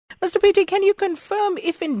Mr. Petty, can you confirm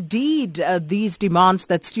if indeed these demands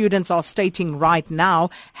that students are stating right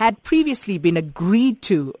now had previously been agreed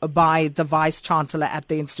to by the Vice-Chancellor at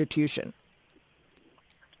the institution?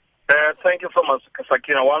 Thank you so much,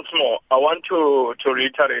 Sakina. Once more, I want to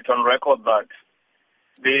reiterate on record that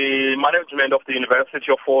the management of the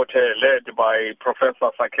University of Fort Hare, led by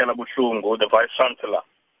Professor Sakena Buhlungu, the Vice-Chancellor,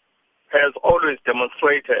 has always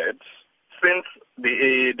demonstrated since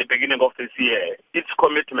the beginning of this year its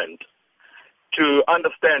commitment to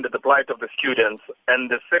understand the plight of the students and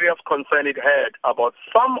the serious concern it had about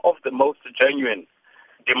some of the most genuine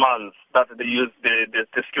demands that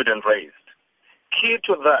the students raised. Key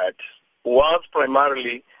to that was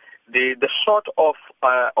primarily the sort of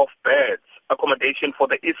beds accommodation for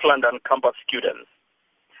the East London campus students.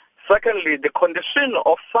 Secondly, the condition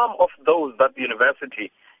of some of those that the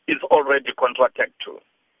university is already contracted to.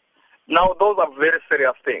 Now, those are very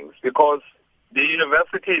serious things because the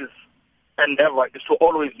university's endeavor is to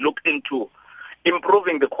always look into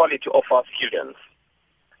improving the quality of our students.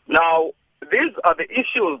 Now, these are the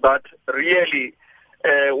issues that really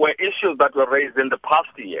were issues that were raised in the past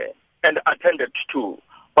year and attended to.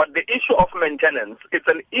 But the issue of maintenance is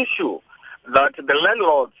an issue that the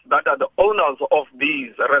landlords that are the owners of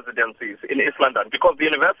these residencies in East London, because the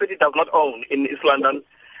university does not own in East London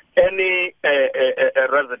any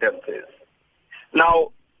residences.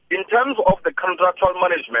 Now, in terms of the contractual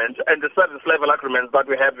management and the service level agreements that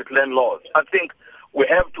we have with landlords, I think we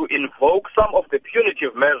have to invoke some of the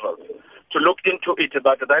punitive measures to look into it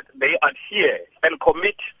that they adhere and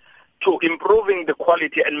commit to improving the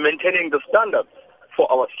quality and maintaining the standards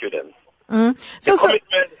for our students. The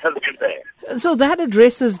commitment has been there. So that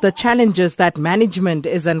addresses the challenges that management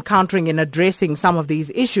is encountering in addressing some of these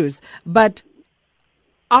issues. But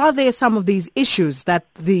are there some of these issues that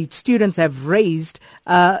the students have raised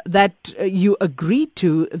that you agreed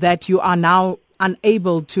to that you are now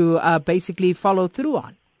unable to basically follow through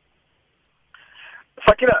on?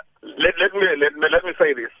 Sakina, let me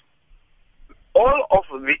say this. All of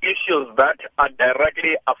the issues that are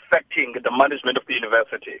directly affecting the management of the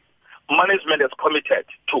university, management is committed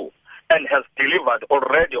to and has delivered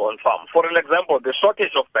already on some. For an example, the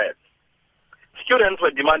shortage of beds. Students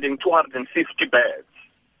were demanding 250 beds.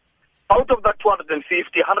 Out of that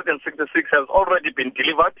 250, 166 has already been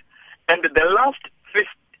delivered, and the last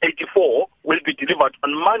 84 will be delivered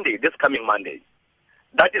on Monday, this coming Monday.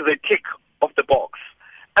 That is a tick of the box.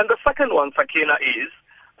 And the second one, Sakina, is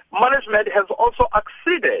management has also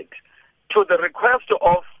acceded to the request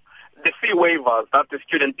of the fee waivers that the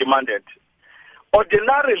student demanded.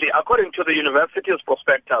 Ordinarily, according to the university's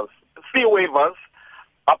prospectus, fee waivers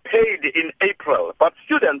are paid in April, but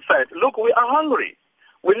students said, look, we are hungry.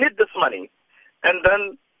 We need this money. And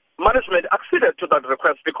then management acceded to that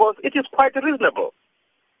request because it is quite reasonable.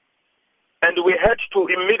 And we had to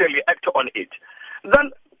immediately act on it.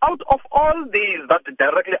 Then out of all these that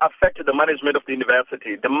directly affect the management of the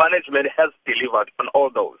university, the management has delivered on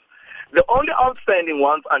all those. The only outstanding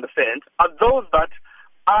ones, understand, are those that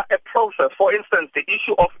are a process. For instance, the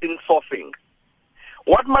issue of insourcing.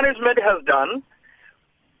 What management has done,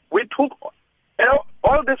 we took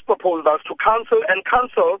all these proposals to council and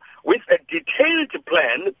council with a detailed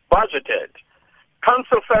plan budgeted.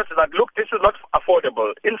 Council says that, look, this is not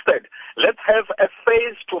affordable. Instead, let's have a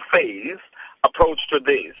phase-to-phase approach to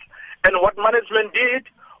this. And what management did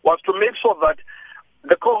was to make sure that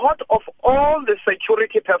the cohort of all the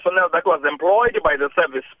security personnel that was employed by the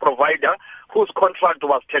service provider whose contract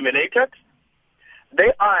was terminated,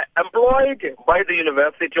 they are employed by the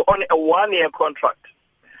university on a one-year contract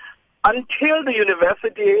until the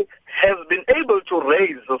university has been able to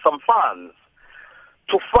raise some funds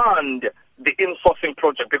to fund the insourcing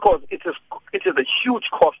project, because it is a huge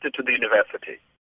cost to the university.